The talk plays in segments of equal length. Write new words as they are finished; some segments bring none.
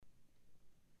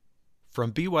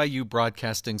From BYU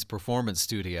Broadcasting's Performance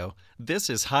Studio, this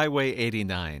is Highway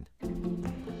 89.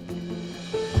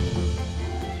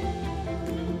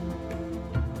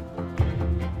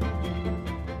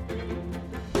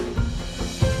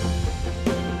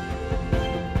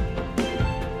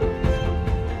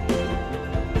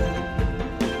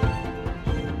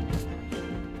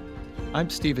 I'm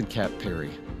Stephen Cat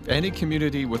Perry. Any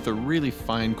community with a really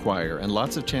fine choir and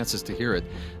lots of chances to hear it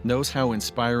knows how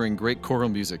inspiring great choral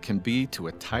music can be to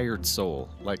a tired soul,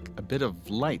 like a bit of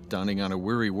light dawning on a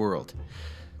weary world.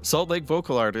 Salt Lake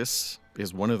Vocal Artists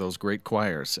is one of those great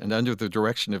choirs, and under the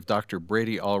direction of Dr.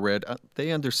 Brady Allred,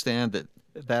 they understand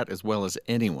that as well as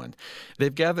anyone.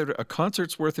 They've gathered a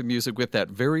concert's worth of music with that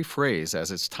very phrase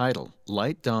as its title,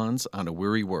 Light Dawns on a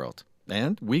Weary World.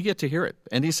 And we get to hear it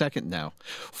any second now.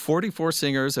 44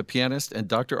 singers, a pianist, and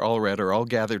Dr. Allred are all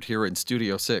gathered here in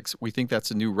Studio 6. We think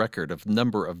that's a new record of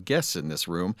number of guests in this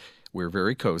room. We're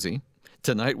very cozy.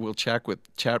 Tonight we'll chat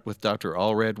with Dr.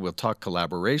 Allred. We'll talk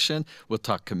collaboration. We'll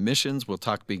talk commissions. We'll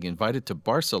talk being invited to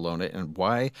Barcelona and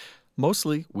why.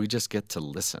 Mostly, we just get to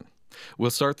listen.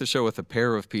 We'll start the show with a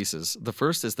pair of pieces. The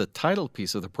first is the title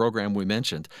piece of the program we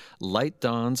mentioned, Light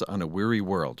Dawns on a Weary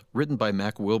World, written by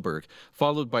Mac Wilberg,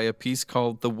 followed by a piece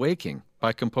called The Waking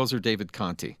by composer David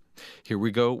Conti. Here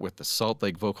we go with the Salt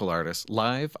Lake Vocal Artists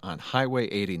live on Highway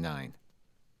 89.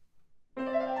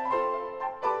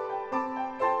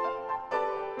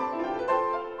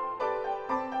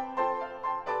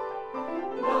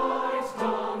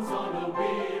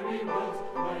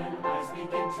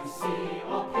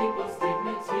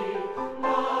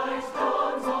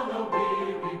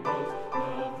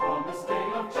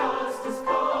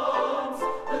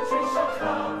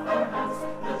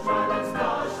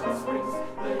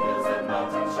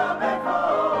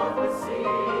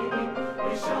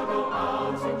 Shall go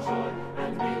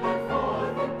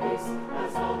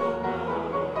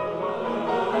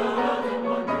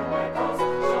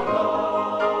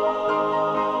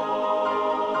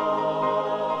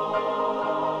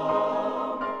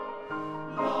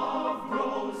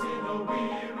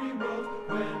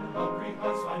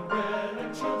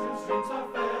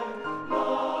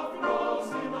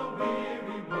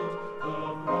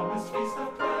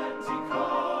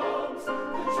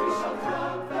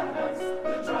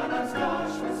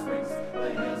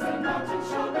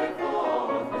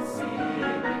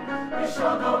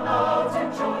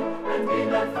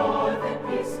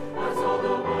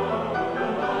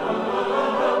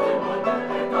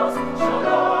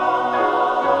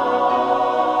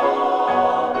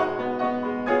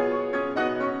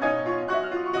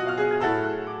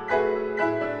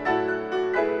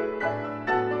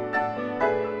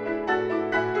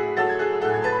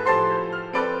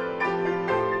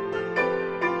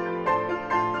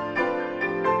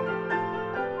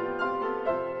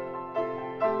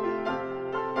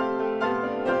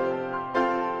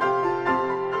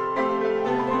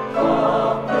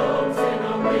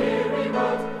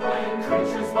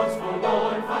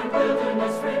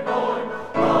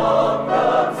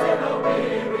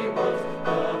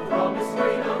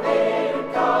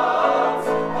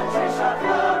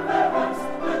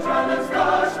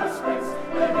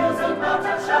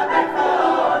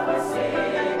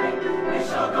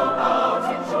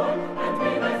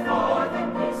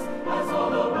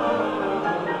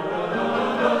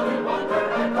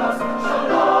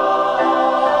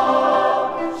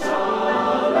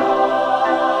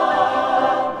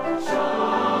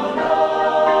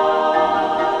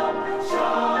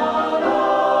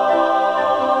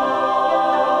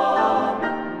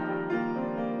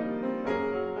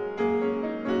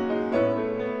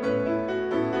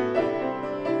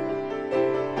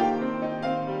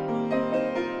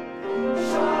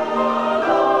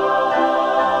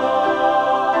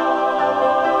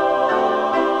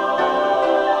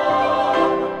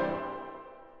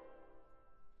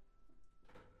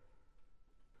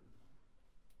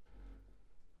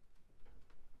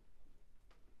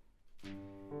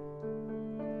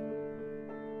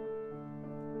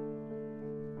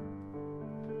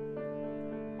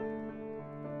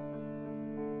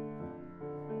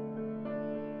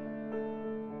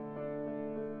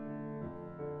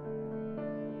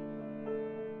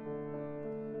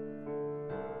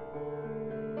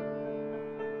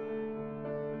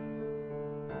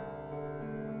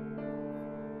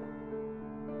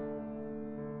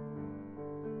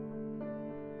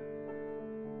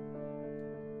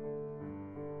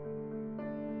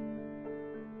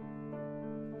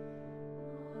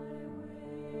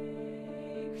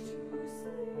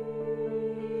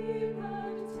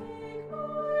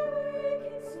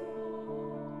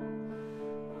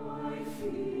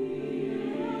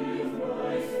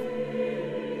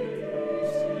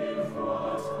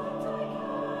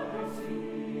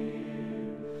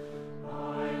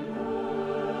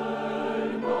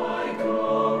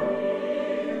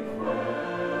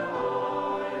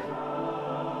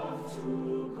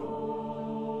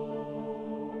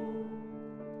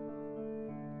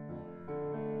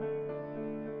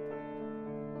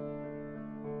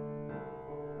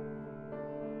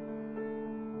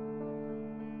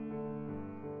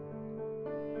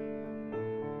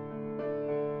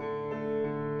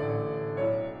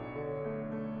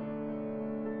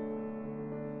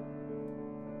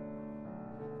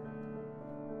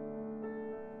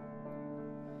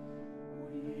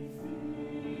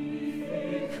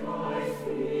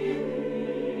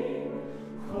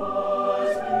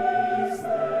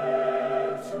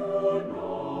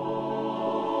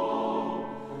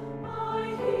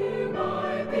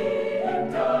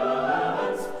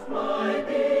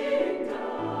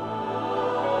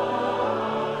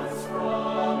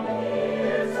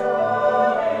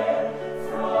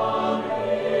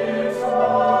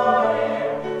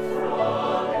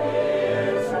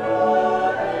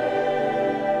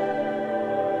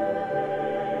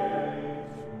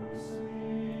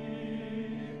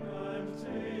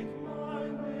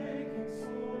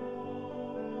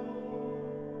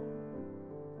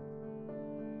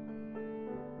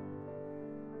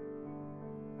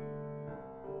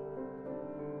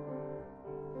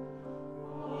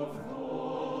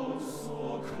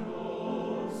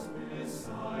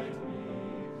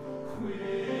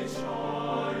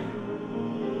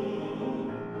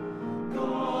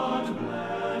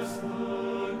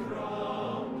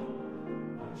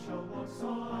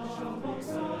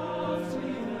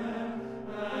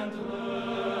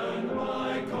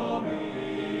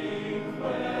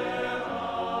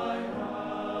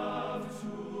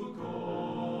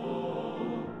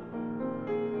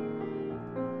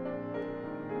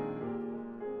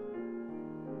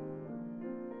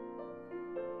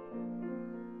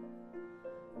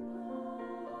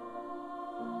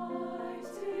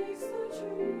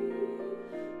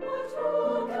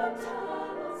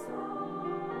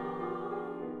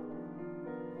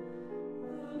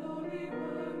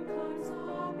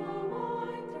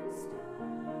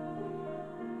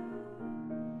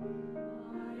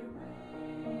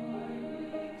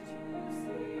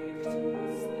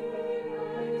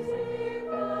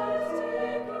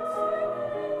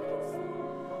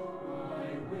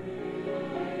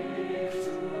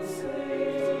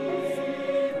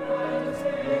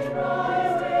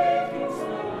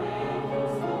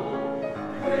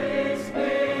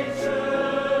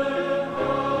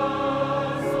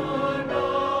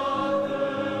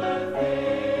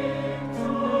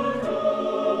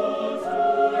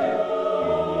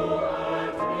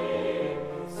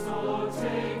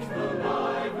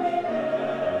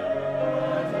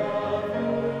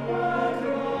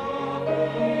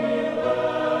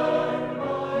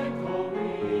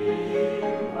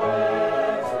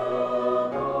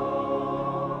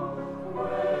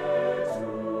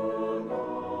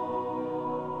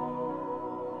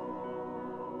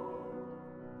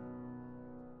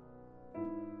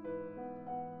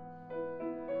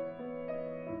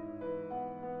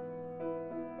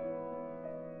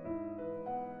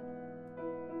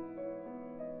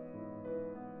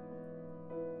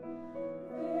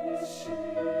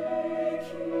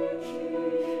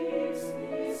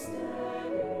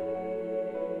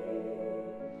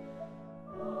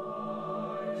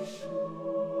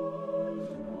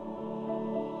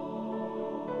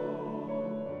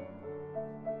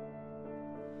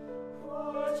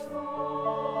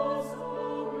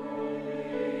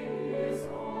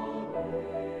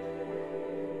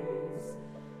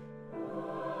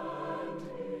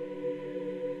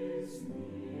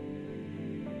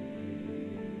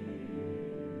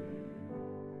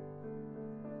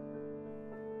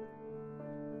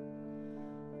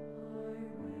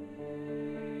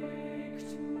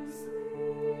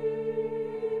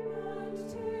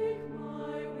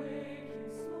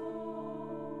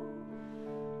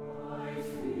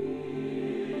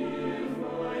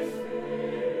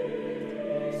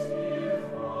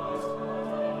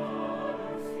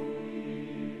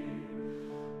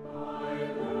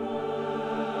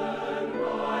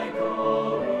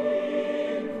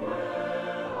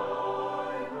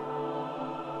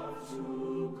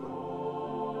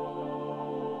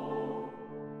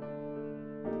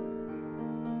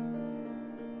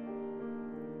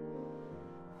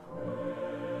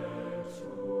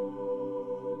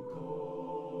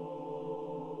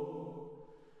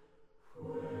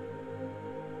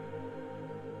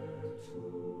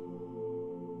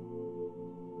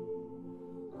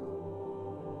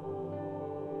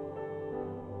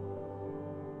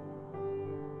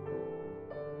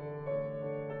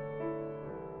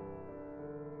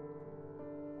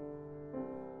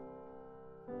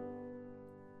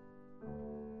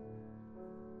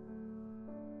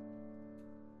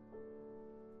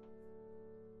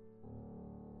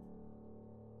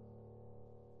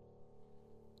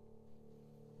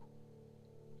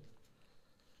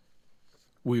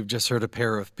We've just heard a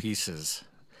pair of pieces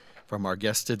from our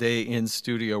guest today in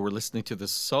studio. We're listening to the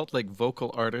Salt Lake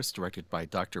vocal artist, directed by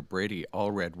Dr. Brady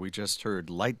Allred. We just heard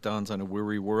Light Dawns on a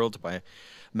Weary World by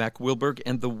Mac Wilberg,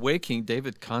 and The Waking,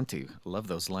 David Conte. Love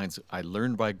those lines. I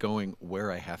learn by going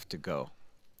where I have to go.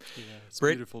 Yeah, it's Bra-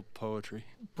 beautiful poetry.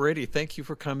 Brady, thank you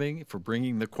for coming, for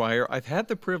bringing the choir. I've had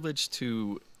the privilege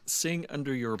to sing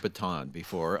under your baton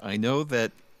before. I know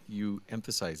that you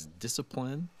emphasize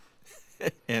discipline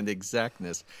and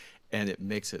exactness, and it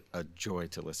makes it a joy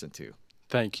to listen to.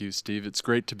 Thank you, Steve. It's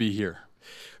great to be here.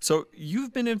 So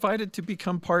you've been invited to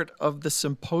become part of the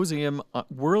symposium,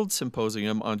 World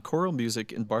Symposium on Choral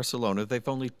Music in Barcelona. They've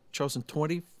only chosen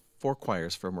 24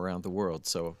 choirs from around the world.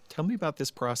 So tell me about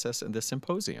this process and the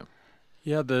symposium.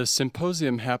 Yeah, the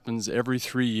symposium happens every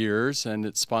 3 years, and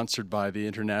it's sponsored by the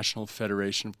International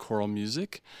Federation of Choral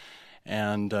Music.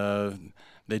 And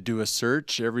they do a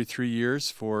search every 3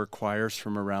 years for choirs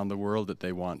from around the world that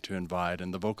they want to invite.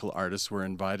 And the vocal artists were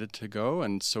invited to go,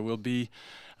 and so we'll be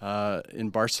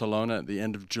in Barcelona at the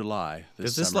end of July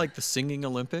this Is this summer. like the Singing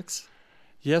Olympics?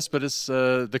 Yes, but it's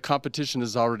the competition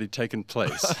has already taken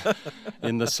place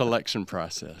in the selection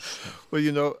process. Well,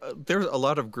 you know, there's a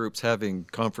lot of groups having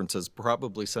conferences.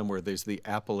 Probably somewhere there's the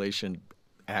Appalachian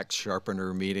Axe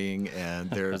Sharpener meeting, and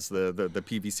there's the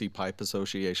PVC Pipe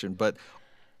Association, but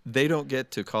they don't get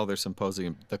to call their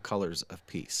symposium The Colors of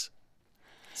Peace.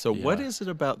 So what Yeah. is it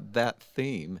about that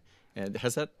theme, and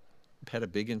has that had a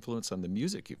big influence on the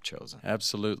music you've chosen?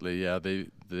 Absolutely, yeah.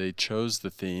 They chose the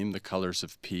theme, The Colors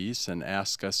of Peace, and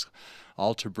asked us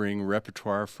all to bring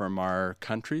repertoire from our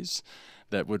countries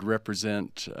that would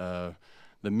represent the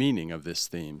meaning of this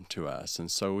theme to us.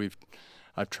 And so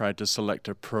I've tried to select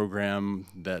a program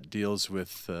that deals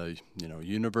with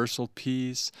universal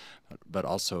peace, but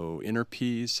also inner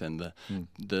peace and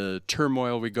the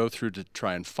turmoil we go through to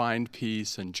try and find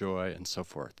peace and joy and so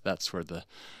forth. That's where the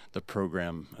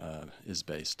program is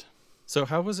based. So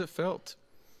how was it felt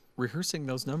rehearsing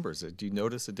those numbers? Do you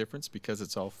notice a difference because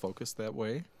it's all focused that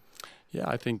way? Yeah,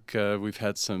 I think we've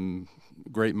had some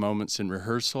great moments in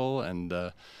rehearsal, and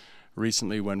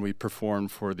recently when we performed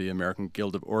for the American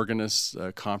Guild of Organists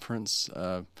conference,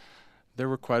 there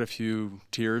were quite a few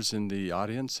tears in the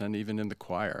audience and even in the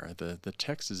choir. The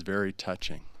text is very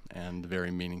touching and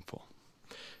very meaningful.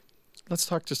 Let's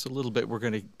talk just a little bit. We're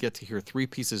going to get to hear 3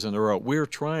 pieces in a row. We're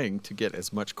trying to get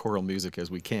as much choral music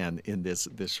as we can in this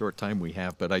short time we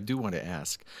have, but I do want to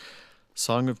ask,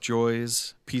 Song of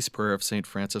Joys, Peace Prayer of St.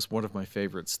 Francis, one of my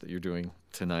favorites that you're doing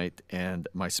tonight, and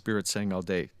My Spirit Sang All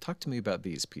Day. Talk to me about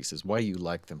these pieces, why you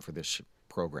like them for this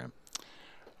program.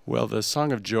 Well, the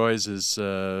Song of Joys is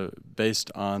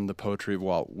based on the poetry of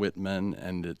Walt Whitman,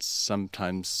 and it's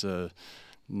sometimes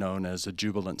known as a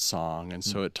jubilant song, and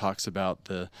so it talks about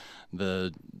the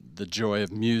joy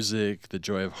of music, the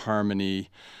joy of harmony.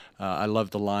 I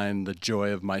love the line, "The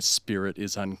joy of my spirit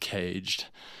is uncaged."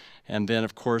 And then,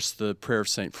 of course, the Prayer of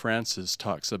St. Francis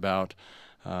talks about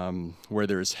where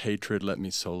there is hatred, let me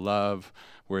so love,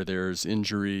 where there's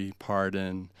injury,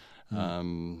 pardon,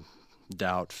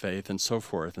 doubt, faith, and so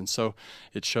forth. And so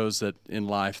it shows that in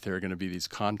life there are going to be these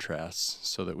contrasts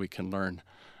so that we can learn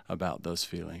about those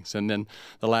feelings. And then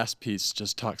the last piece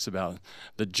just talks about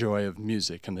the joy of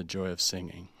music and the joy of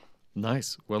singing.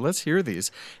 Nice. Well, let's hear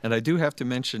these. And I do have to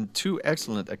mention 2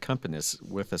 excellent accompanists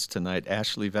with us tonight,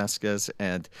 Ashley Vasquez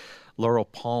and Laurel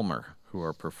Palmer, who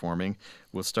are performing.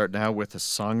 We'll start now with A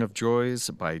Song of Joys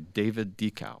by David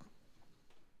Dekow.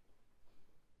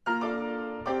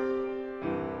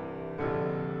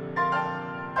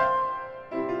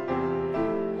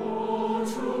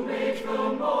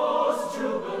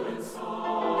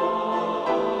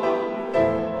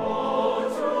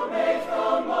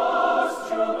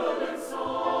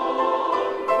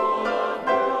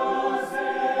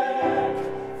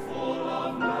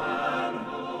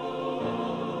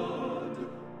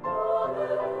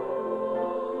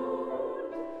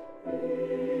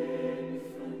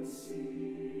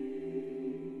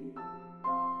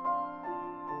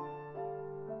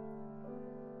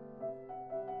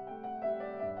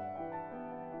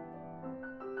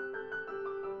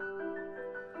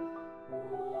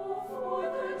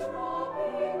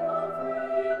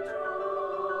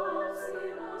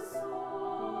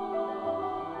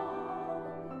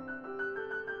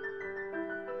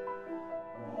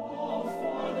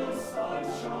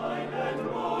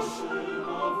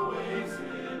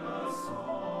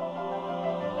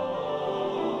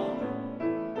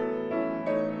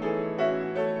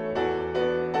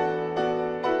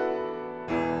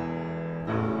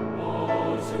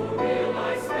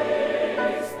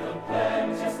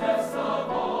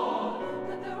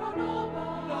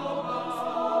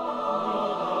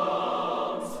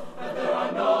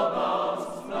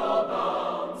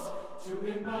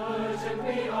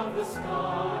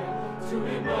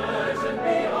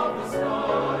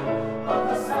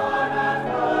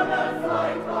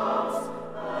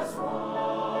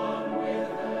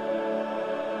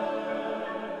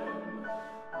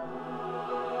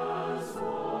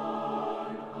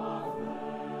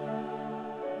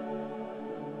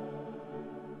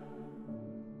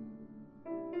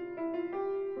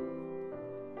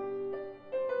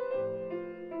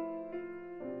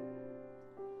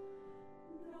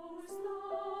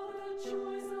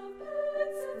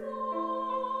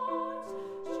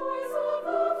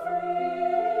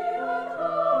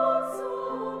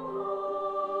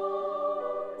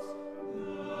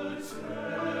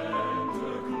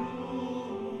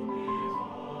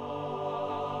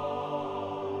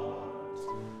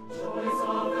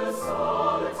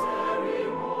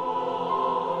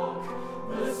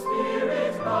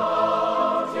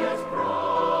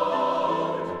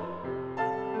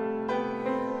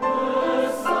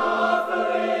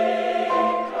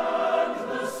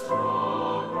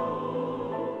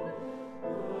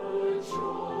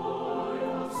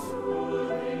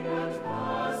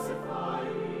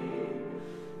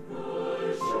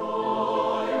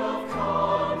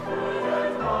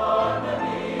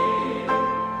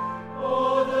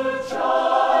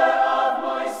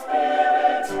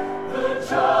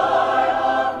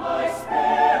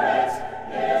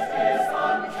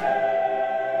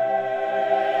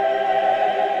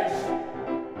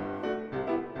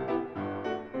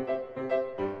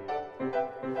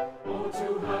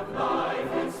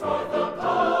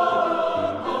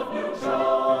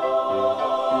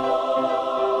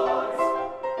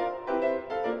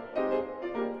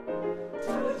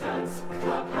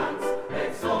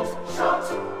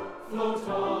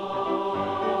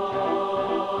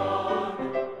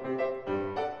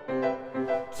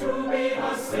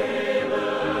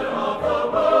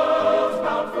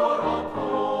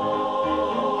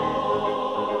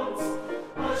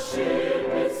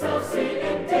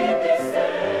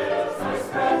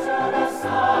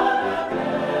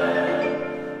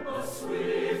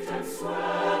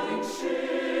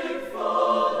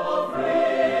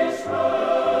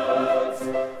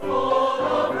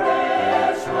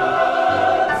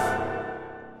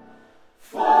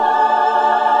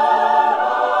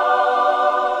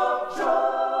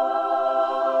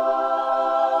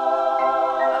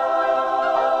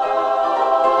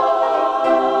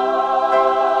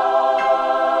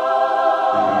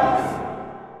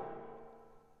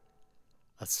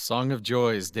 Song of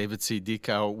Joys, David C.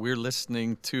 Dikow. We're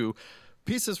listening to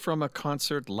pieces from a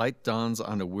concert, Light Dawns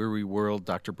on a Weary World,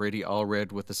 Dr. Brady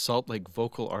Allred with the Salt Lake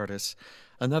vocal artists.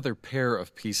 Another pair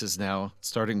of pieces now,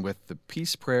 starting with the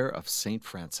Peace Prayer of St.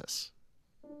 Francis.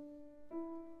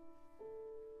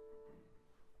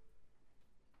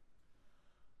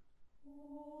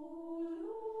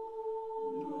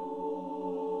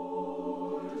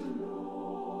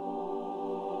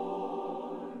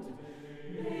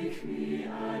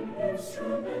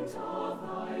 Instrument of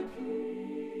thy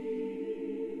peace,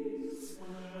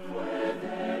 where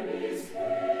there is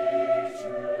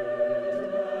hatred,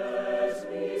 let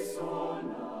me sow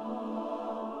love,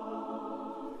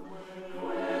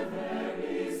 where there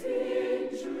is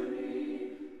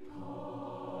injury,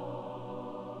 pardon,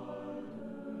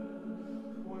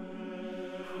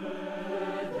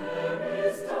 where there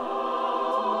is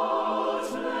doubt,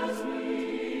 let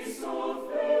me sow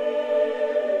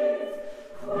faith,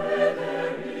 where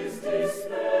there is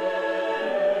despair,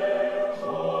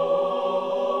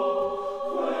 hope,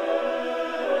 where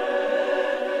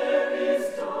there is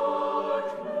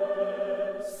darkness,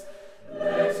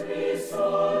 let me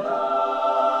sow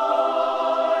light,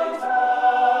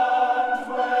 and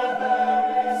where there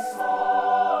is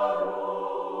sorrow,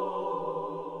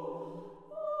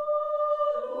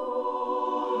 oh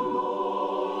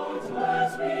Lord,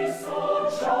 let me sow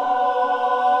joy.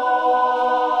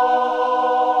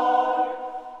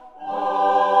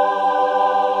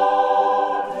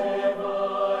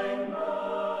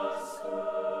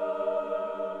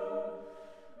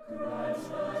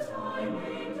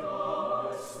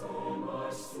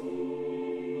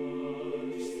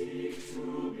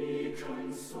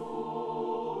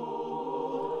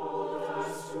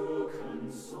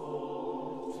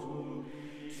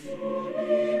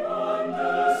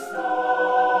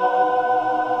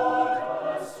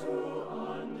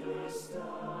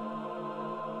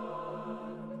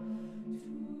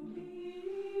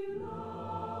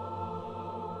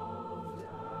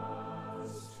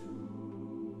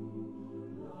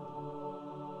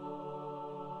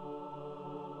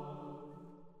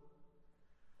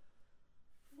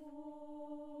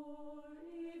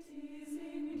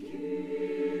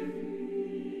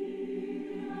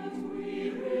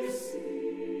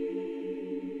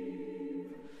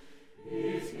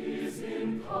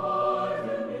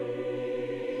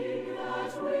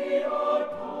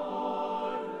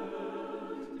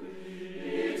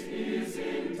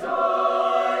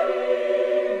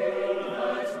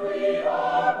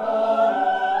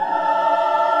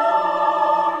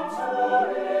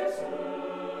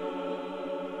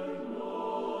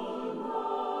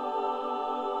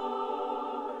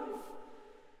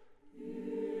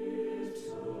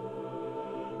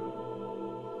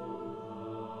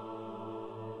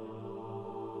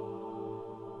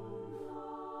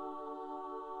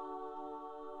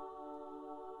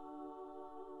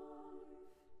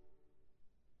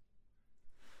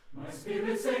 My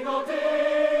spirit sang all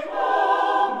day,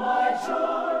 oh my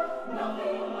joy,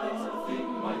 nothing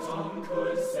my tongue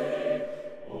could say,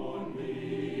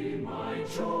 only my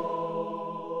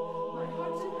joy. My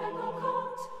heart did echo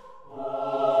caught,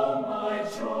 oh my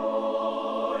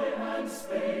joy, and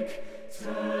spake,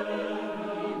 tell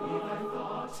me thy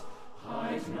thought,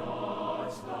 hide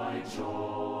not thy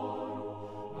joy.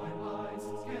 My eyes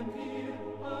can peer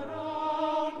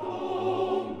around,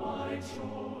 oh my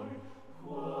joy.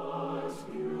 What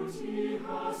beauty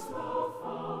hast thou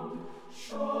found?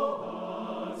 Show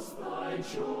us thy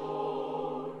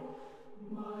joy.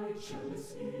 My jealous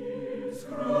ears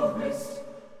grow whist.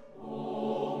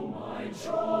 Oh, my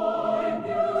joy,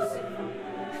 music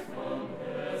from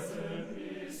heaven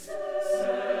is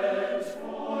sent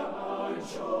for our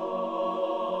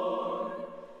joy.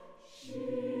 She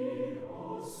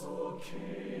also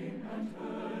came and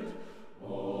heard.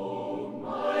 Oh,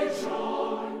 my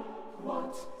joy.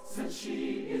 What, said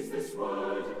she, is this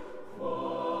word?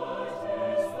 What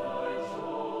is thy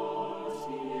joy?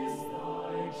 Is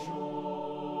thy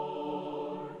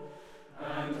joy?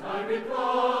 And I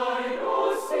replied,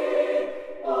 oh, see,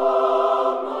 oh,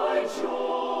 my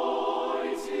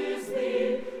joy, 'tis thee.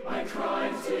 I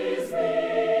cried, 'tis thee.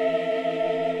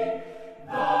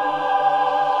 Thou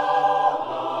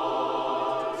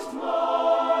art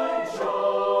my joy.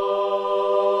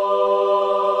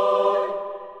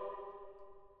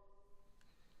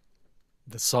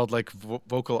 The Salt Lake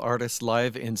vocal artists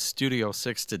live in Studio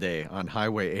 6 today on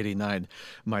Highway 89.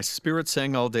 My Spirit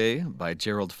Sang All Day by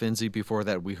Gerald Finzi. Before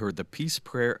that, we heard the Peace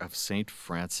Prayer of St.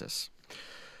 Francis.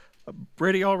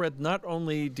 Brady Allred, not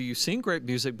only do you sing great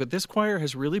music, but this choir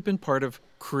has really been part of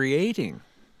creating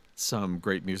some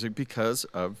great music because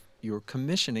of your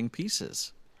commissioning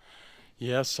pieces.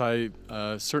 Yes, I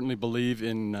certainly believe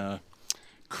in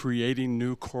creating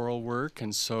new choral work,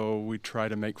 and so we try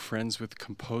to make friends with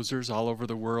composers all over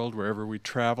the world wherever we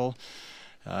travel.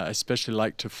 I especially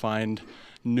like to find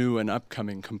new and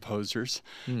upcoming composers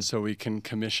so we can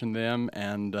commission them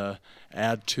and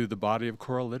add to the body of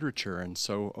choral literature. And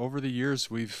so over the years,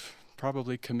 we've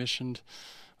probably commissioned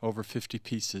over 50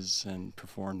 pieces and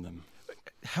performed them.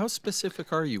 How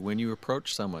specific are you when you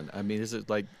approach someone? I mean, is it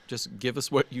like just give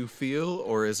us what you feel,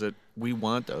 or is it we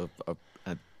want a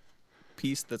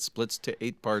piece that splits to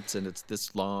 8 parts and it's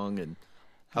this long, and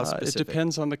how specific? It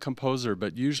depends on the composer,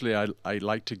 but usually I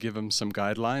like to give them some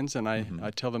guidelines, and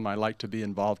I tell them I like to be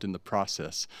involved in the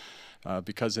process.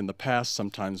 Because in the past,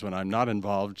 sometimes when I'm not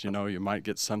involved, you might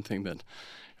get something that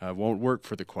won't work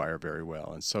for the choir very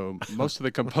well. And so most of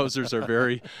the composers are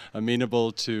very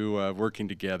amenable to working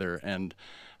together. And,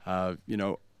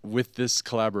 with this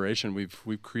collaboration,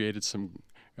 we've created some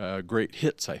great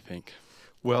hits, I think.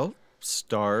 Well,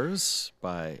 Stars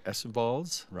by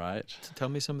Essenwalds. Right. Tell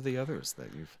me some of the others that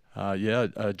you've...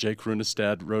 Jake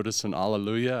Runestad wrote us an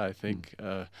Alleluia. I think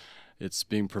it's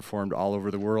being performed all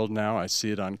over the world now. I see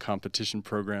it on competition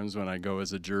programs when I go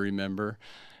as a jury member.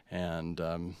 And,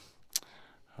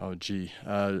 Josu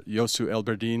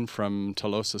Elberdin from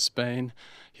Tolosa, Spain,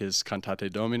 his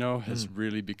Cantate Domino has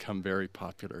really become very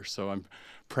popular. So I'm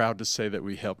proud to say that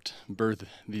we helped birth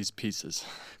these pieces.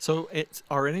 So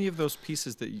are any of those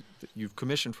pieces that you've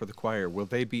commissioned for the choir, will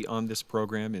they be on this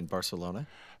program in Barcelona?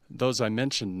 Those I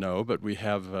mentioned, no, but we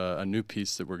have a new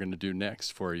piece that we're going to do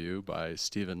next for you by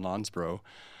Stephen Lonsbro.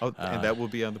 Oh, and that will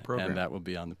be on the program? And that will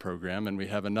be on the program. And we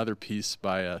have another piece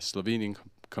by a Slovenian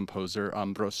composer,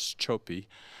 Ambros Chopi,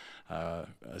 a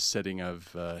setting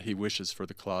of He Wishes for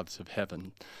the Cloths of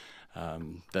Heaven,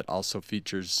 that also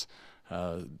features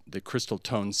the Crystal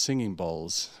Tone singing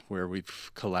bowls, where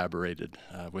we've collaborated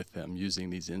with them using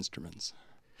these instruments.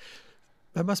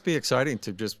 That must be exciting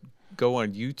to just go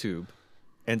on YouTube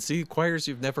and see choirs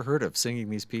you've never heard of singing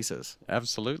these pieces.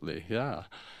 Absolutely, yeah.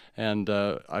 And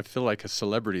I feel like a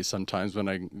celebrity sometimes when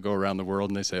I go around the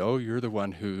world and they say, "Oh, you're the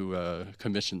one who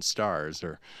commissioned Stars,"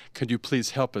 or "Could you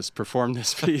please help us perform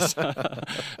this piece?"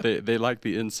 They like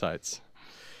the insights.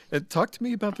 And talk to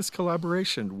me about this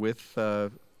collaboration with,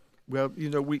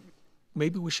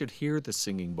 maybe we should hear the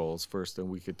singing bowls first, and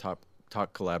we could talk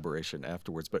collaboration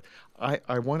afterwards. But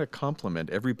I want to compliment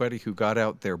everybody who got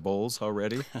out their bowls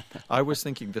already. I was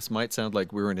thinking this might sound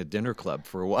like we were in a dinner club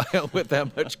for a while with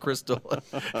that much crystal,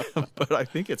 but I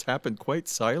think it's happened quite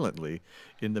silently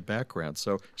in the background.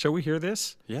 So shall we hear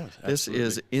this? Yes, This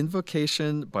is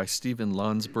Invocation by Stephen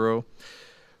Lonsbro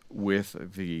with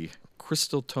the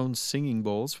Crystal Tone Singing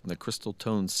Bowls from the Crystal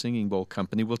Tone Singing Bowl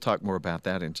Company. We'll talk more about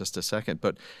that in just a second,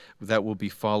 but that will be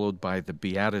followed by the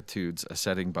Beatitudes, a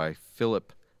setting by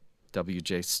Philip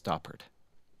W.J. Stoppard.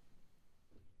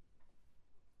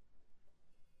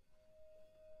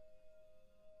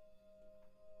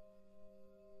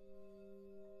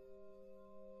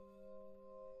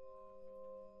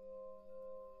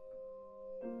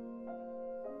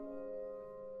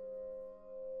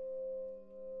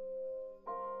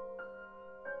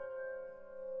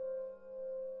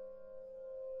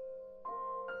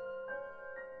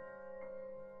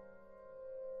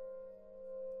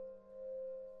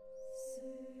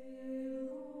 Say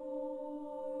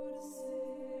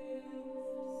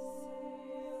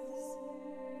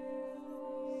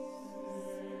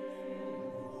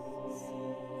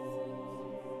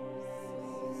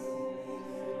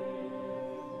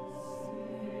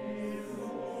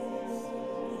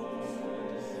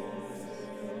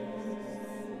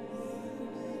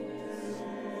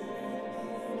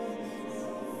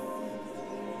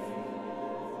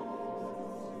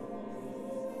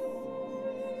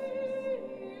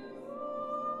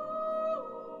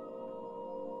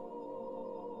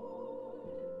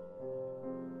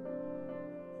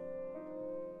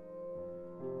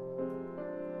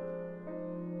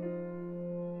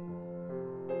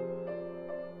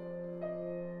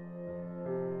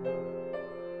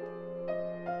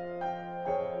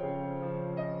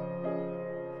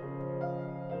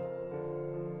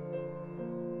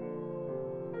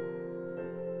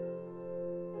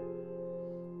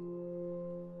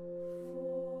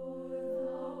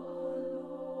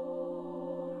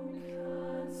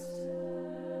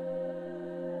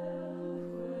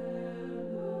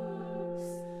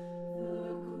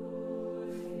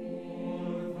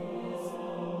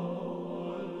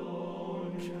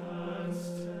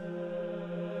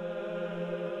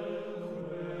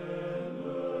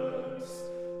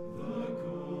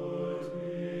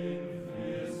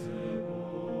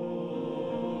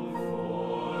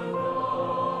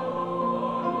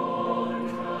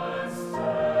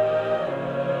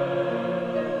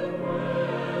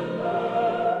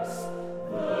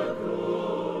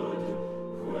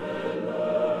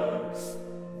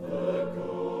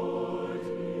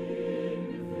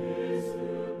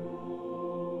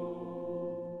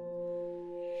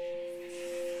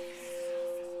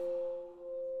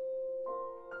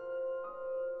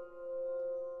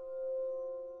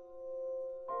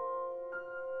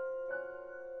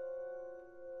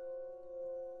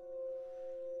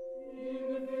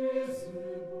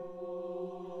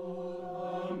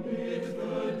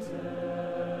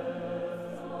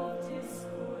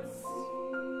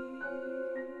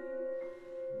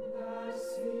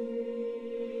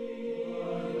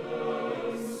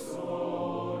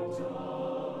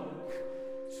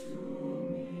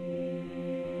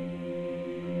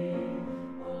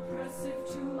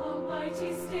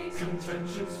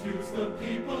Contentions fuse the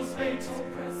people's hate.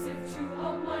 Oppressive to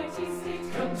a mighty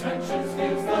state. Contentions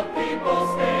fuse the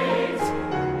people's hate.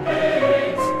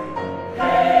 Hate,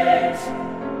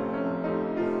 hate.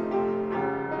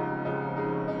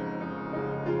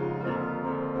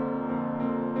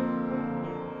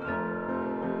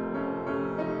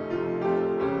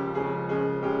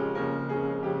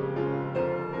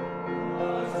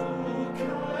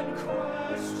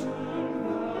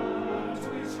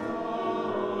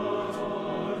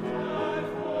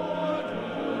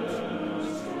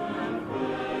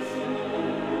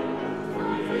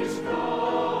 Thank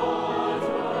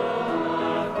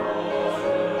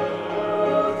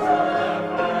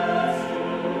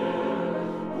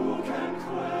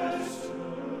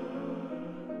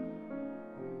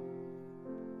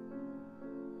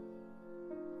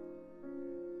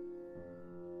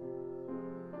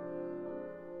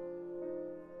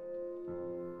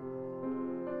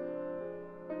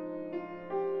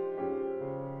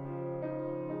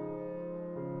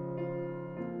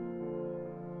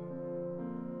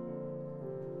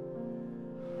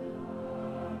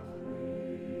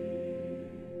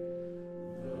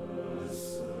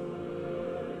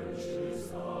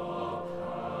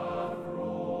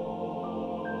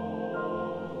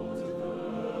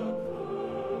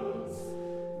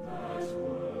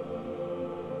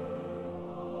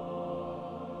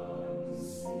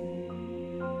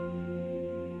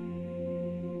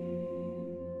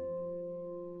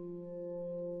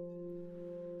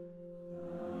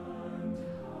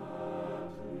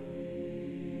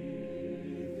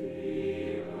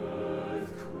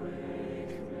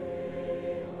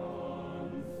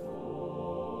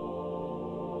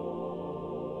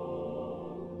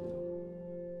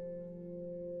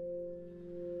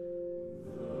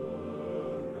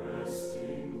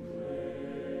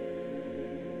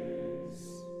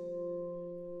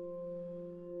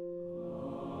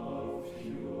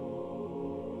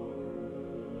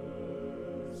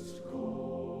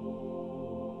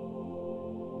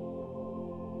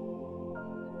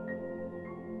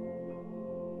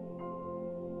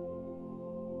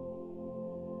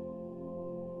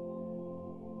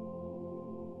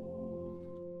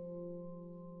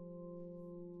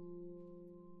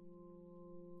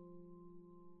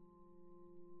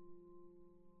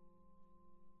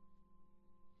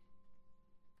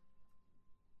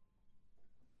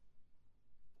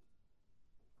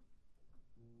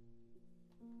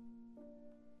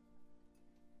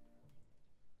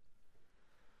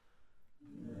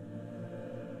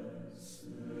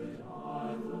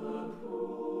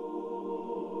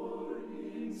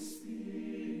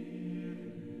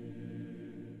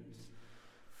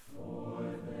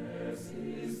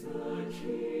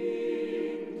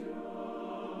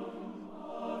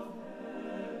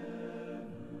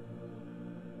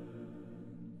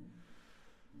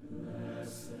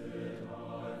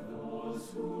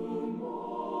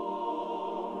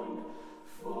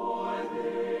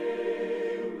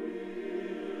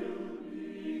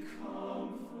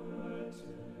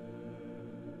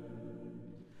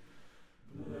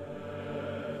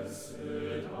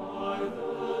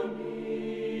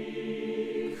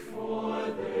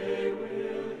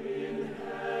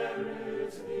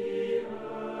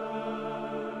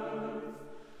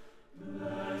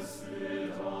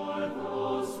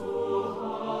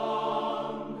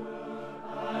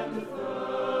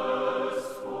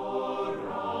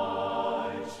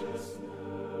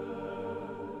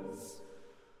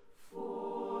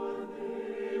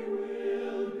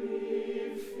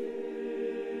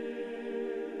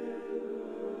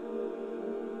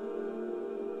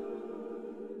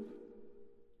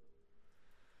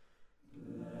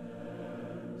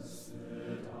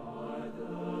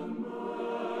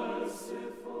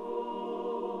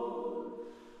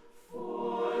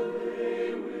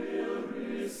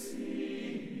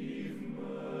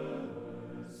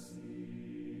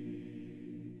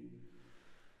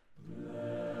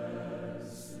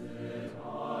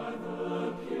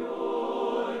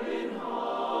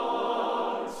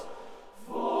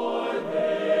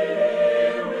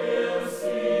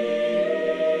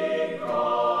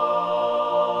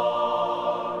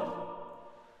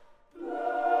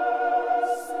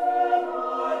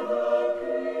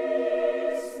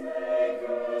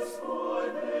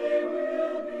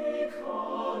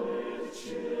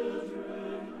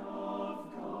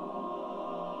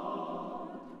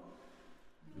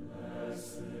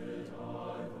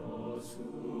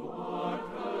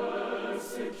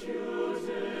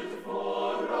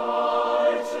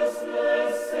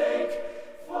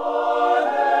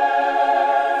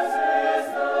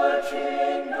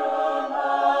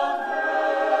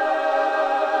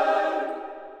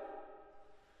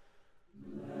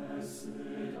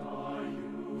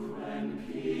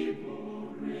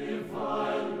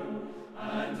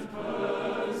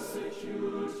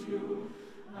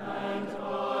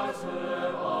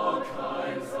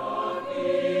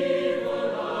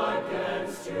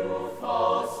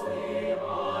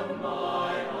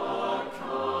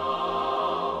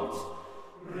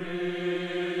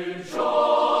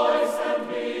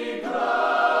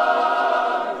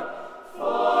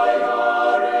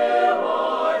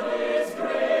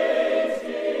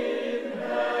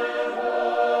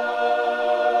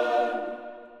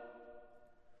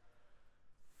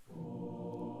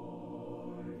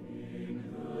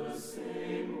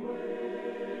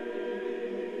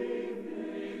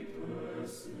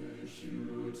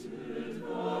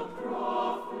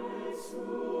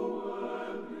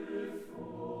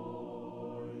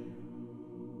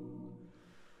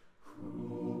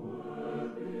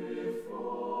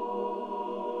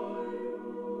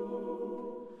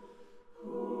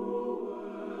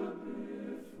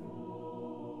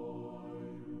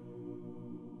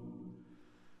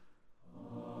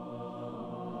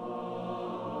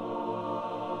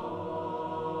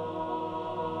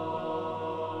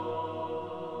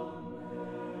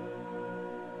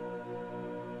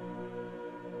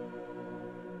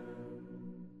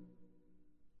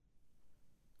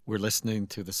We're listening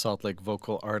to the Salt Lake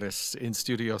vocal artists in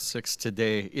Studio 6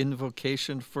 today.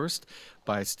 Invocation first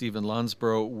by Stephen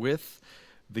Lonsborough with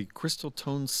the Crystal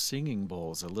Tone Singing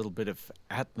Bowls, a little bit of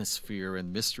atmosphere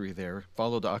and mystery there,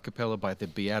 followed a cappella by the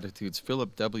Beatitudes,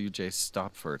 Philip W.J.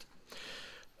 Stopford.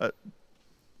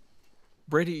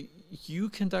 Brady, you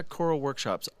conduct choral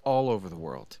workshops all over the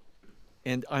world.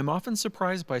 And I'm often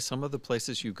surprised by some of the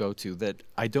places you go to that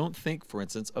I don't think, for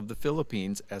instance, of the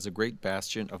Philippines as a great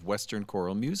bastion of Western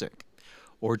choral music,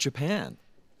 or Japan.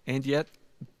 And yet,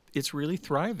 it's really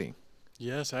thriving.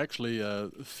 Yes, actually,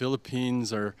 the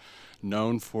Philippines are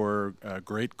known for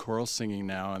great choral singing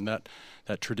now, and that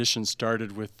tradition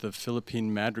started with the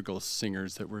Philippine madrigal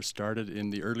singers that were started in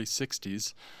the early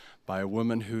 60s by a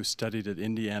woman who studied at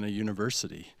Indiana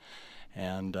University.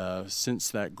 And since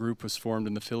that group was formed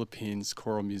in the Philippines,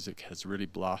 choral music has really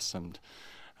blossomed.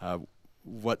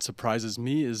 What surprises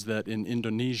me is that in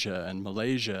Indonesia and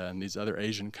Malaysia and these other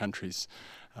Asian countries,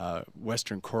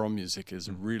 Western choral music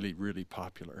is really, really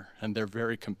popular, and they're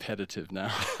very competitive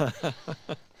now.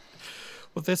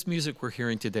 Well, this music we're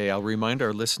hearing today, I'll remind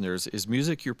our listeners, is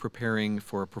music you're preparing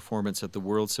for a performance at the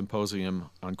World Symposium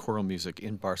on Choral Music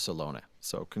in Barcelona.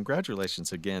 So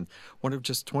congratulations again, one of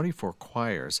just 24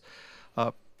 choirs.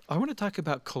 I want to talk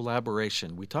about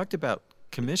collaboration. We talked about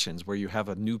commissions where you have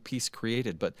a new piece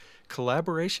created, but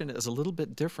collaboration is a little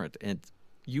bit different, and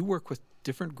you work with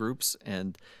different groups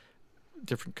and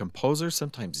different composers,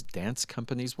 sometimes dance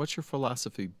companies. What's your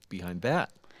philosophy behind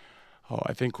that? Oh,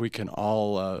 I think we can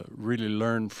all really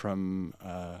learn from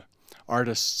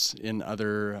artists in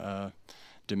other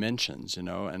dimensions,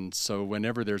 and so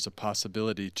whenever there's a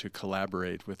possibility to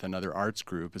collaborate with another arts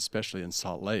group, especially in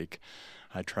Salt Lake,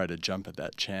 I try to jump at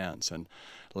that chance. And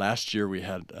last year we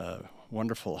had a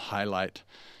wonderful highlight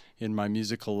in my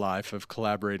musical life of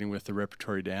collaborating with the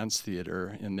Repertory Dance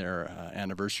Theater in their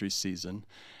anniversary season.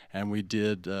 And we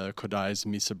did Kodai's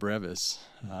Missa Brevis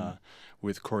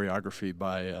with choreography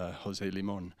by Jose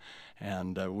Limon.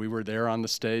 And we were there on the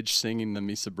stage singing the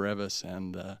Missa Brevis,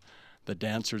 and the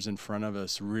dancers in front of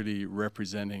us really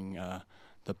representing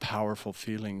the powerful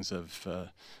feelings of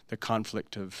the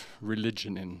conflict of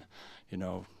religion in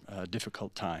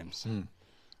difficult times. And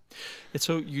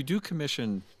so you do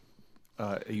commission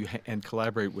and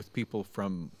collaborate with people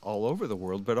from all over the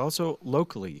world, but also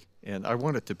locally. And I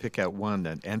wanted to pick out one,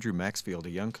 Andrew Maxfield, a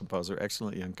young composer,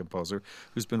 excellent young composer,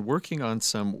 who's been working on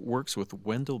some works with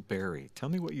Wendell Berry. Tell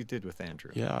me what you did with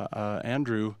Andrew. Yeah,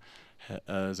 Andrew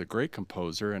is a great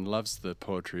composer and loves the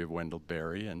poetry of Wendell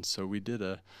Berry, and so we did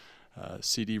a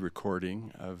CD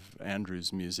recording of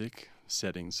Andrew's music,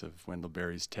 settings of Wendell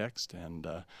Berry's text, and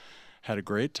had a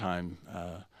great time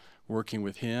working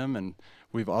with him. And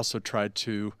we've also tried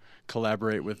to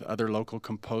collaborate with other local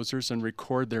composers and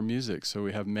record their music, so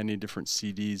we have many different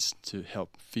CDs to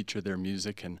help feature their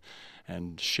music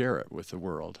and share it with the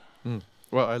world.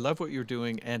 Well, I love what you're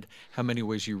doing and how many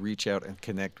ways you reach out and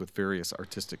connect with various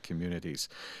artistic communities.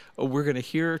 We're going to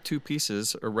hear two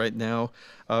pieces right now.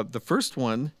 The first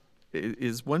one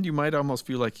is one you might almost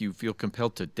feel like you feel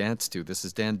compelled to dance to. This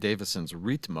is Dan Davison's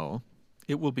Ritmo.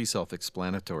 It will be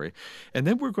self-explanatory. And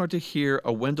then we're going to hear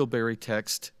a Wendell Berry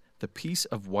text, The Peace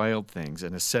of Wild Things,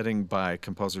 in a setting by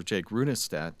composer Jake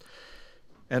Runestad.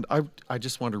 And I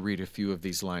just want to read a few of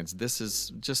these lines. This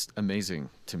is just amazing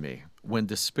to me. When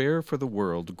despair for the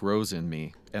world grows in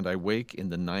me, and I wake in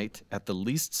the night at the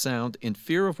least sound, in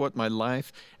fear of what my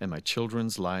life and my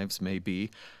children's lives may be,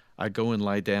 I go and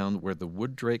lie down where the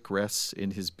wood drake rests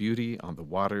in his beauty on the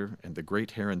water and the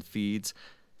great heron feeds.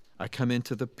 I come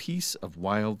into the peace of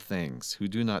wild things who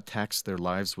do not tax their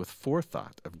lives with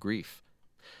forethought of grief.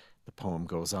 The poem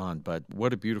goes on, but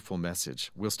what a beautiful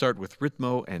message. We'll start with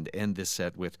Ritmo and end this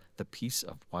set with The Peace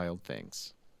of Wild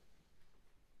Things.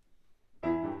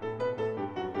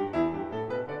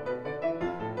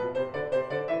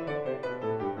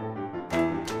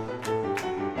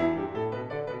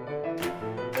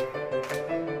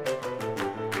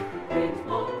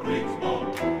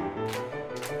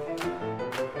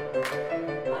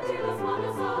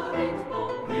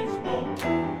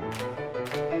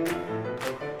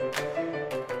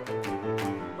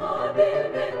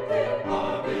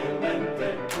 Habilmente,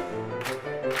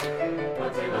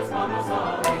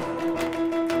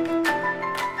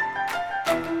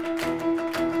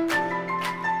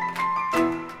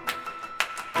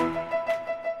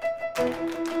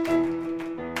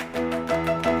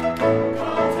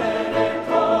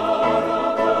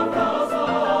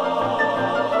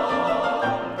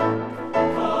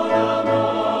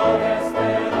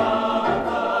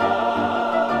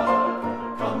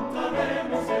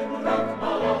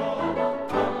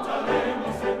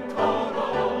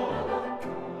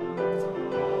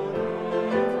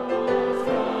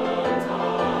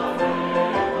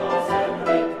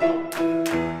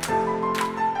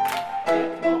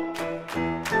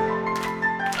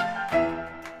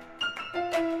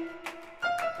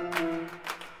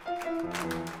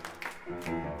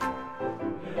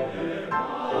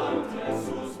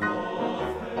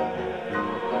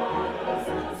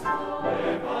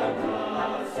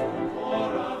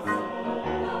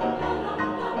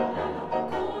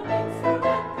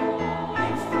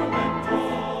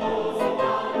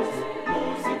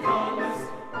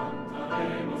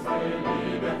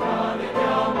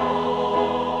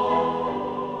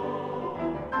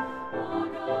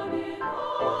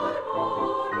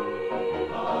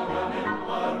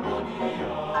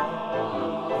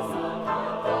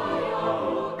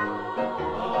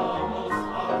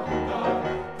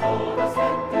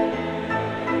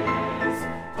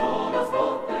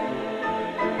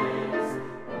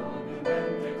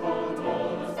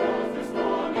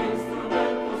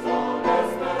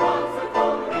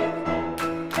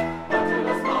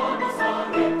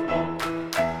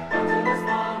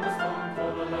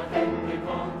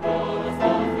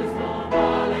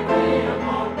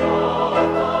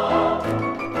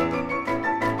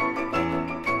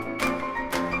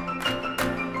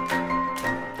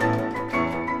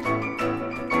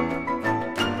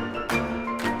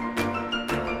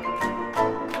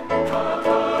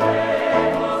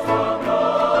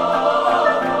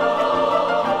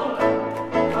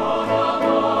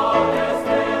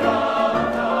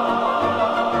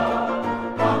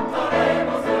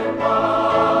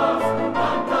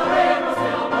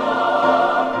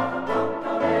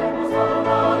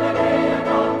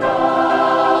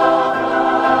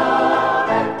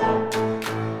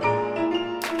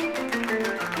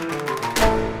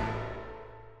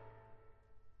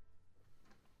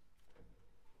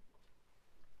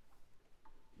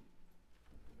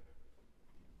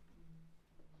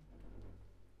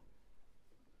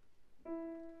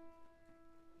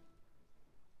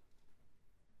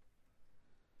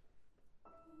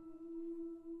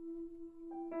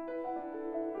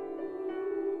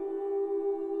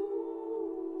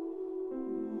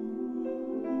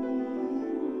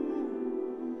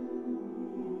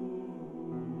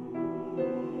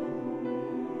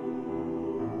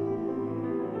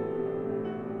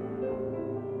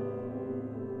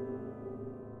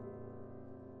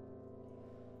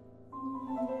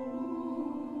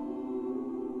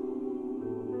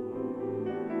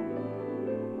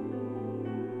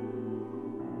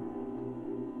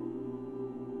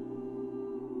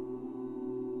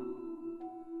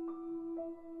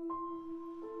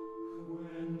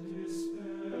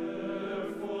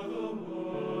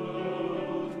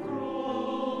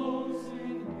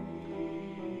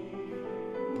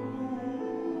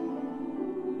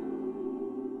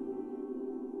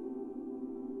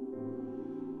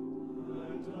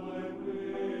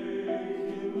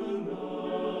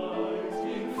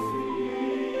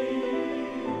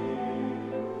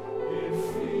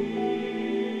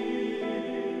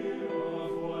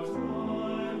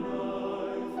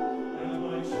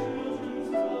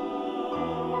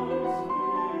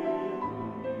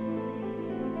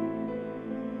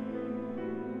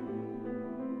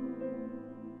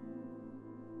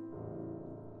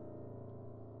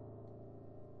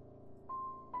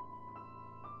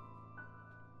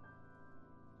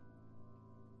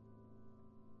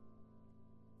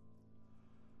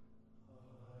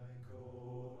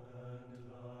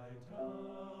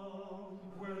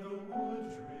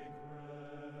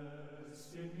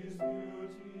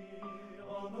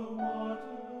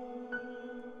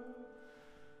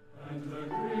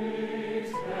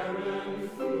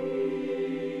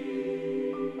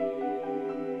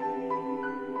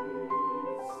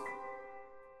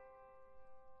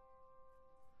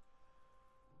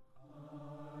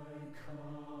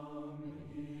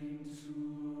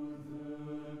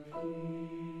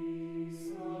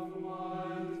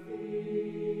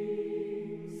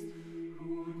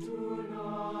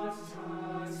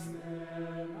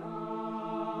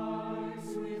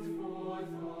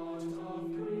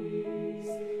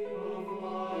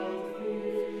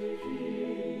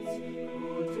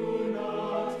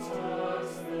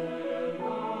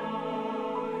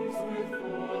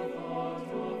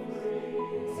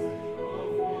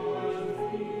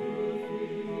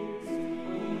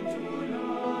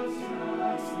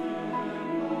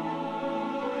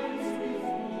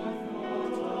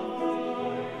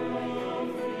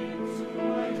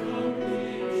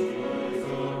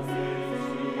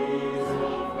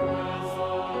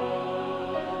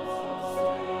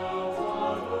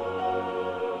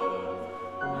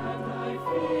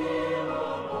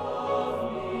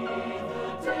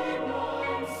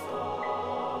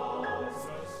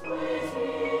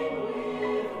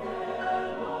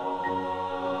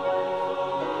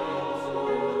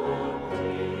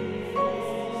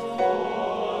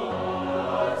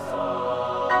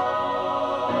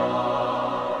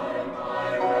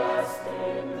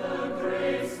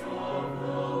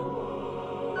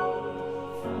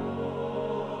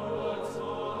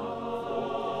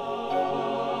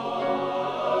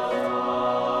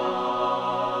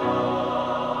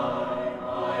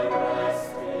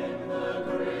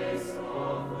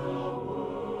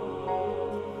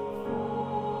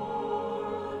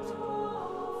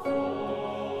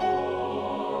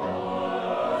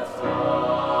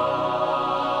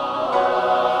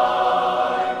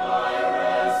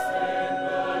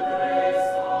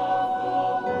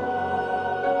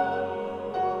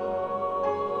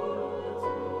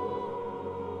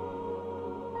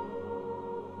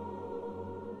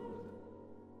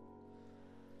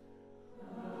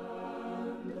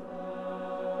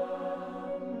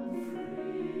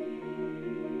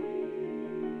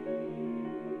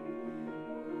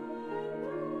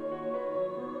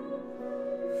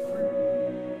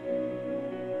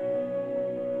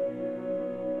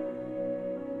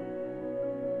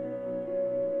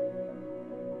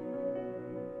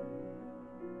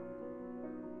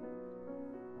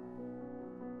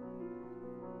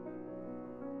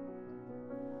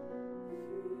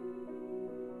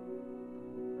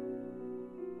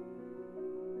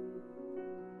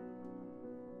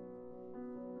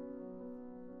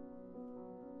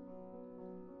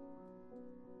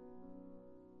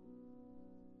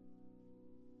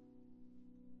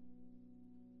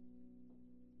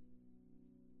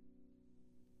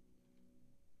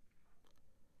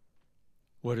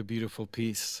 What a beautiful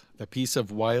piece. The piece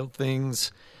of Wild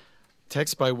Things.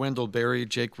 Text by Wendell Berry.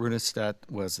 Jake Runestad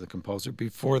was the composer.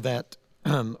 Before that,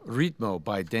 Ritmo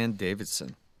by Dan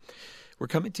Davidson. We're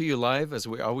coming to you live, as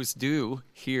we always do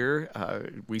here.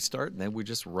 We start and then we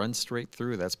just run straight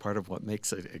through. That's part of what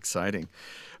makes it exciting.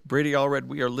 Brady Allred,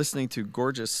 we are listening to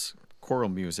gorgeous choral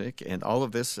music, and all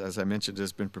of this, as I mentioned,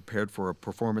 has been prepared for a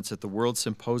performance at the World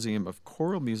Symposium of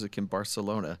Choral Music in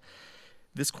Barcelona.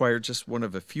 This choir, just one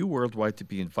of a few worldwide to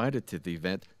be invited to the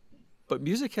event, but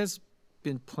music has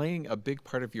been playing a big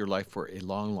part of your life for a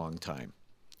long, long time.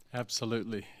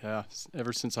 Absolutely, yeah.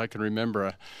 Ever since I can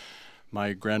remember,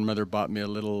 my grandmother bought me a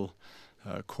little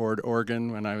chord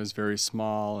organ when I was very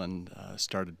small, and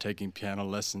started taking piano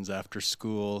lessons after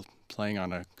school, playing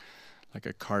on a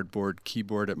cardboard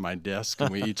keyboard at my desk,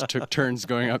 and we each took turns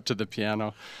going up to the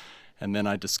piano. And then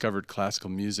I discovered classical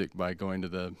music by going to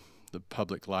the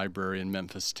public library in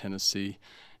Memphis, Tennessee,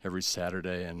 every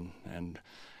Saturday, and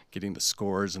getting the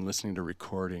scores and listening to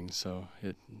recordings. So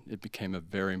it became a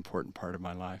very important part of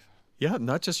my life. Yeah,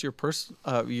 not just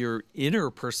your inner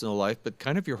personal life, but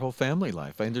kind of your whole family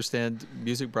life. I understand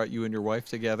music brought you and your wife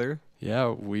together.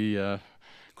 Yeah, we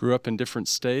grew up in different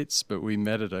states, but we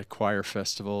met at a choir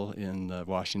festival in the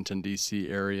Washington, D.C.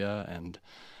 area, and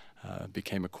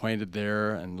became acquainted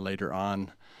there, and later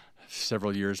on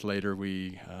several years later,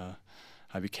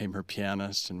 I became her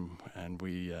pianist, and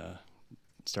we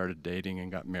started dating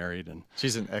and got married. And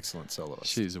she's an excellent soloist.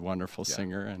 She's a wonderful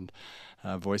singer and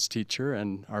voice teacher.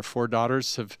 And our 4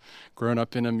 daughters have grown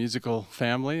up in a musical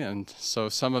family, and so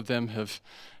some of them have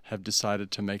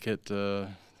decided to make it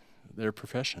their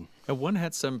profession. And one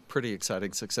had some pretty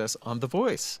exciting success on The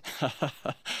Voice.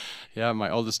 Yeah, my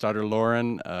oldest daughter,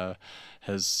 Lauren,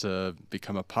 has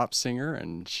become a pop singer,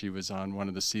 and she was on one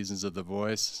of the seasons of The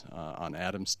Voice on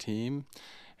Adam's team.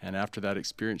 And after that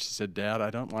experience, she said, "Dad, I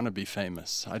don't want to be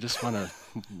famous. I just want to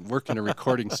work in a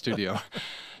recording studio."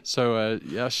 So,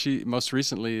 she most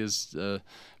recently has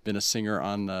been a singer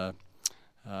on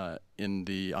in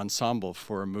the ensemble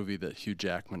for a movie that Hugh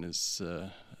Jackman is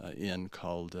in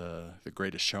called The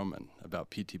Greatest Showman, about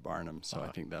P.T. Barnum. So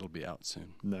I think that'll be out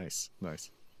soon. Nice.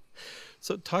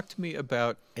 So talk to me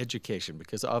about education,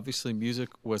 because obviously music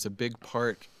was a big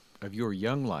part of your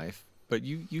young life, but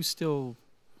you still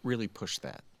really push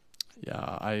that.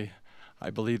 Yeah, I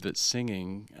believe that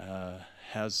singing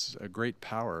has a great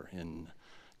power in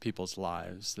people's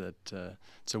lives, that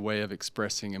it's a way of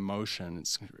expressing emotion.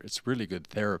 It's really good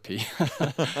therapy.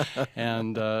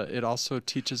 And it also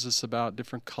teaches us about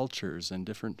different cultures and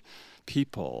different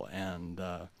people, and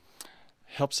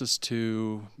helps us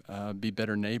to be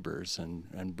better neighbors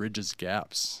and bridges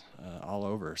gaps all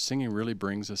over. Singing really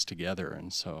brings us together,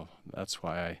 and so that's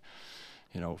why I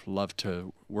love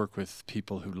to work with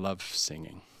people who love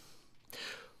singing.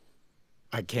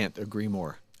 I can't agree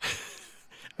more.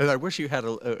 And I wish you had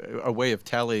a way of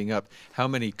tallying up how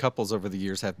many couples over the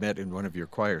years have met in one of your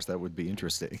choirs. That would be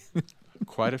interesting.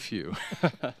 Quite a few.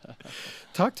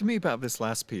 Talk to me about this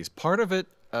last piece. Part of it,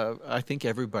 I think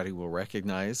everybody will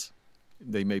recognize.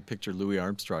 They may picture Louis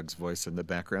Armstrong's voice in the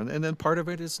background, and then part of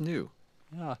it is new.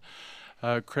 Yeah.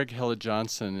 Craig Hella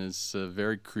Johnson is a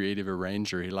very creative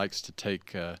arranger. He likes to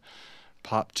take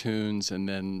pop tunes and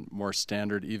then more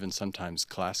standard, even sometimes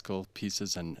classical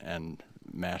pieces, and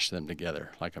mash them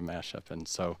together like a mashup. And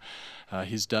so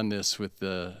he's done this with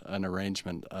an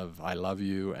arrangement of I Love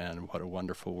You and What a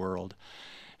Wonderful World.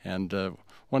 And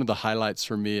one of the highlights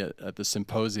for me at the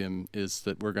symposium is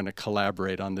that we're going to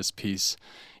collaborate on this piece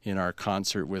in our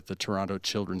concert with the Toronto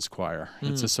Children's Choir.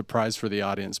 It's a surprise for the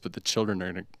audience, but the children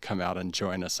are going to come out and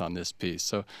join us on this piece.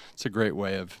 So it's a great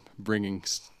way of bringing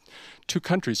 2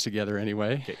 countries together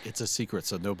anyway. Okay, it's a secret,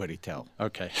 so nobody tell.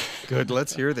 Okay. Good.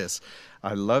 Let's hear this.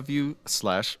 I Love You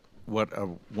 / What a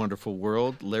Wonderful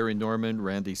World. Larry Norman,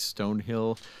 Randy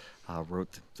Stonehill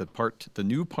wrote the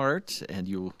new part, and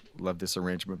you'll love this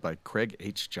arrangement by Craig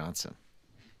H. Johnson.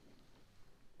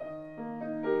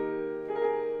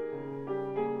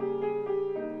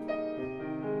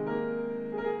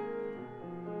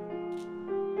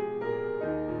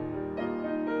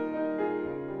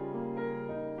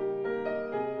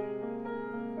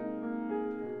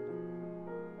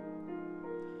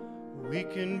 We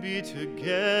can be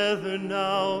together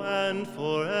now and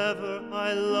forever.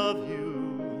 I love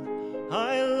you,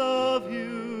 I love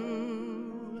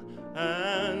you.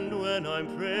 And when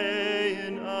I'm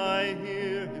praying, I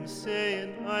hear him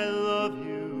saying, I love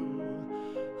you,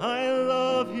 I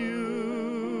love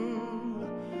you.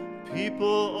 People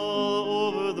all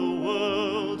over the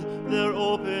world, they're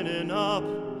opening up,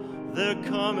 they're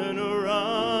coming around,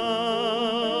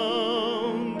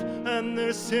 and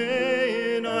they're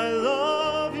saying, I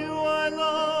love you, I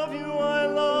love you, I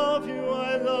love you,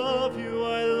 I love you,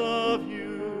 I love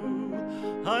you,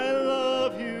 I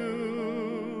love you,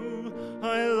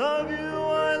 I love you,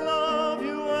 I love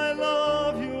you, I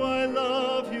love you, I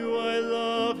love you, I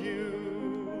love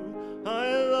you,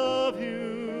 I love you.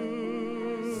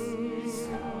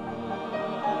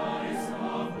 Skies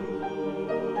of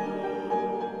blue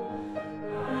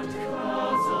and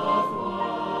clouds of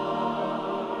white,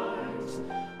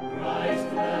 bright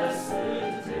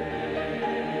blessed day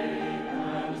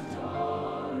and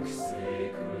dark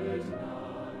sacred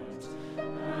night,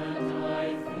 and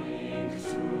I think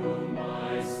to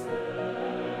myself,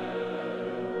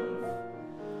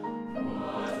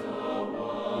 what a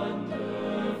wonderful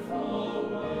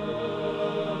world.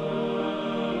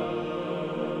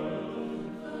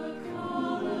 The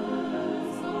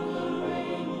colors of the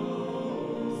rainbow,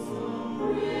 so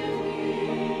pretty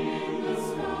in the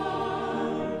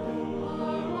sky,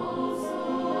 are also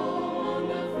on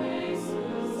the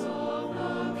faces of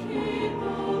the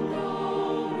people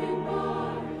going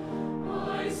by.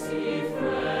 I see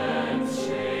friends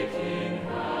shaking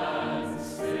hands,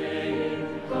 saying,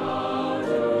 how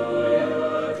do you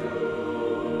do?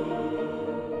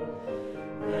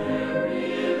 They're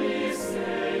really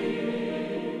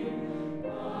saying,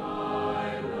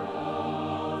 I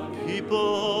love you.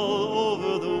 People all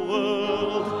over the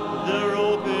world. They're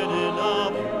opening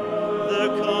up,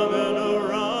 they're coming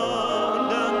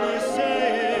around, and they're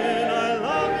saying, I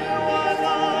love you, I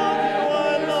love you,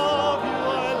 I love you, I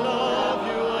love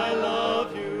you, I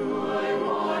love you,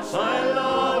 I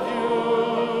love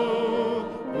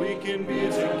you. We can be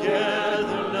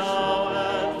together now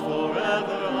and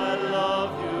forever. I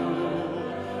love you,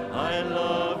 I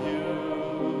love you.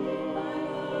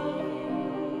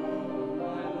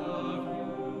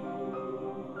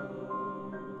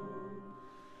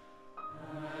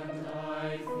 And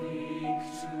I think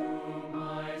to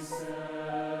myself,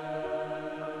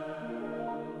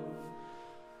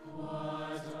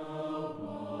 what a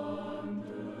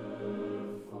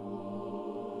wonderful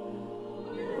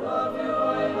love you,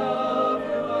 I love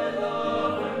you, I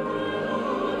love you,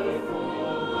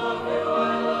 beautiful love you,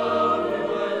 I love you,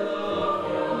 I love you,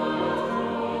 love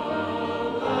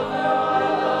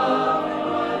you, I love you,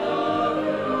 I love you,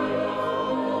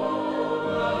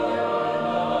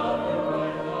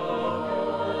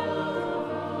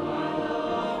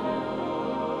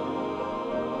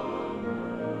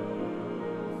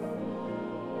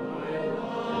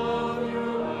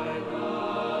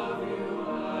 love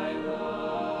you, I love you,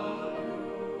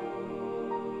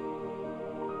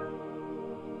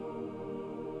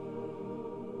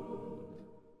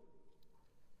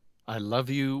 I I love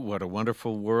you. What a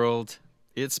wonderful world.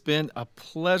 It's been a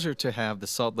pleasure to have the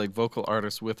Salt Lake vocal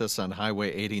artists with us on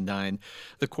Highway 89.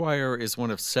 The choir is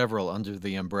one of several under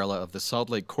the umbrella of the Salt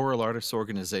Lake Choral Artists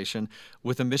Organization,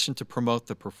 with a mission to promote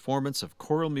the performance of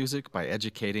choral music by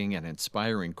educating and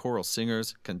inspiring choral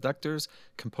singers, conductors,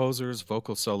 composers,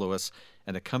 vocal soloists,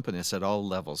 and accompanists at all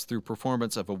levels through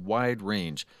performance of a wide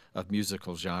range of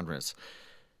musical genres.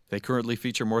 They currently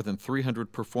feature more than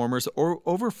 300 performers, or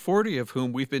over 40 of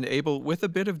whom we've been able, with a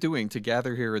bit of doing, to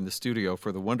gather here in the studio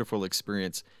for the wonderful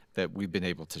experience that we've been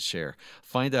able to share.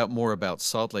 Find out more about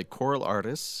Salt Lake Choral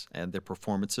Artists and their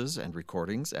performances and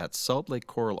recordings at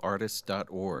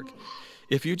saltlakechoralartists.org.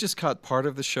 If you just caught part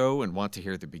of the show and want to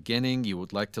hear the beginning, you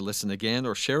would like to listen again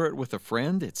or share it with a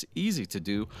friend, it's easy to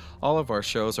do. All of our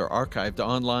shows are archived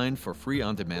online for free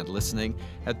on-demand listening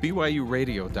at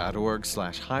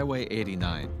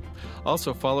byuradio.org/highway89.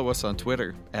 Also follow us on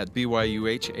Twitter at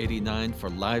BYUH89 for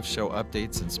live show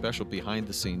updates and special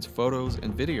behind-the-scenes photos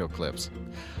and video clips.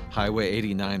 Highway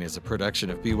 89 is a production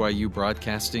of BYU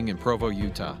Broadcasting in Provo,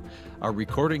 Utah. Our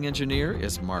recording engineer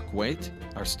is Mark Waite.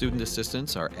 Our student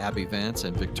assistants are Abby Vance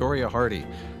and Victoria Hardy.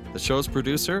 The show's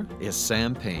producer is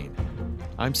Sam Payne.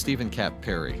 I'm Stephen Cap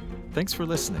Perry. Thanks for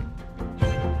listening.